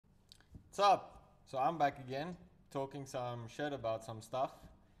What's up? So I'm back again, talking some shit about some stuff.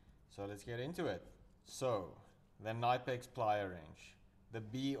 So let's get into it. So, the KNIPEX plier wrench, the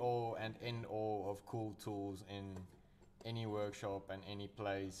be all and end all of cool tools in any workshop and any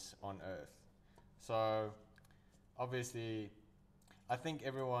place on earth. So, obviously, I think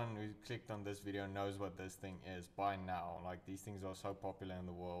everyone who clicked on this video knows what this thing is by now. Like, these things are so popular in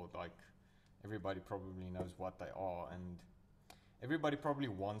the world, like, everybody probably knows what they are, and everybody probably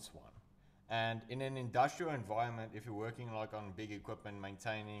wants one. And in an industrial environment, if you're working like on big equipment,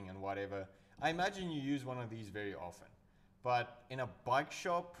 maintaining and whatever, I imagine you use one of these very often. But in a bike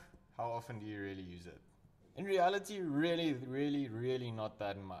shop, how often do you really use it? In reality, really not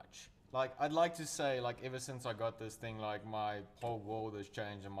that much. Like, I'd like to say, like, ever since I got this thing, like, my whole world has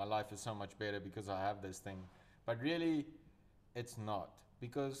changed and my life is so much better because I have this thing. But really, it's not.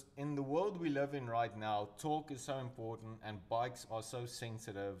 Because in the world we live in right now, torque is so important and bikes are so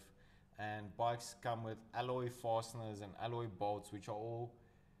sensitive, and bikes come with alloy fasteners and alloy bolts which are all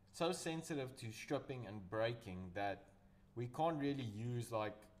so sensitive to stripping and braking that we can't really use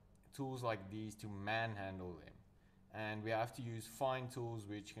like tools like these to manhandle them, and we have to use fine tools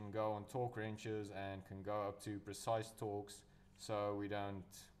which can go on torque wrenches and can go up to precise torques so we don't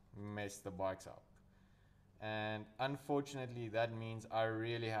mess the bikes up. And unfortunately that means I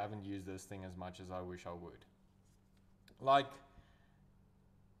really haven't used this thing as much as I wish I would. Like,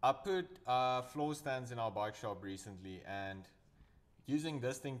 I put floor stands in our bike shop recently, and using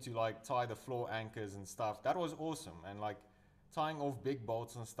this thing to like tie the floor anchors and stuff, that was awesome. And like tying off big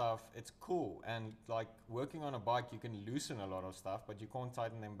bolts and stuff, it's cool. And like working on a bike, you can loosen a lot of stuff, but you can't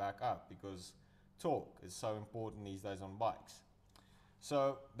tighten them back up because torque is so important these days on bikes.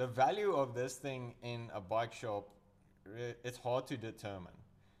 So the value of this thing in a bike shop, it's hard to determine.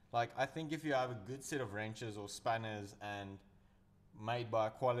 Like, I think if you have a good set of wrenches or spanners and made by a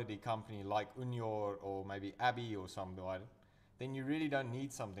quality company like Unior or maybe Abbey or something like that, then you really don't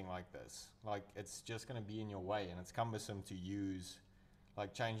need something like this. Like, it's just going to be in your way and it's cumbersome to use,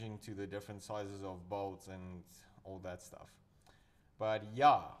 like changing to the different sizes of bolts and all that stuff. But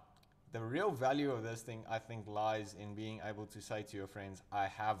yeah, the real value of this thing, I think, lies in being able to say to your friends, I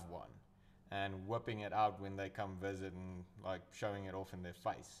have one, and whipping it out when they come visit and like showing it off in their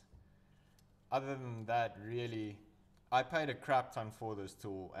face. Other than that, really, I paid a crap ton for this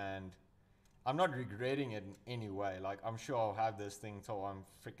tool and I'm not regretting it in any way. Like, I'm sure I'll have this thing till I'm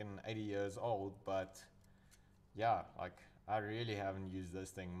freaking 80 years old, but yeah, like, I really haven't used this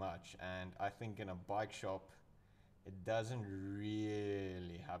thing much, and I think in a bike shop it doesn't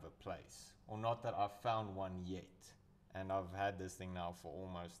really have a place, or not that I've found one yet, and I've had this thing now for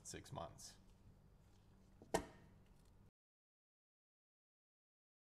almost 6 months.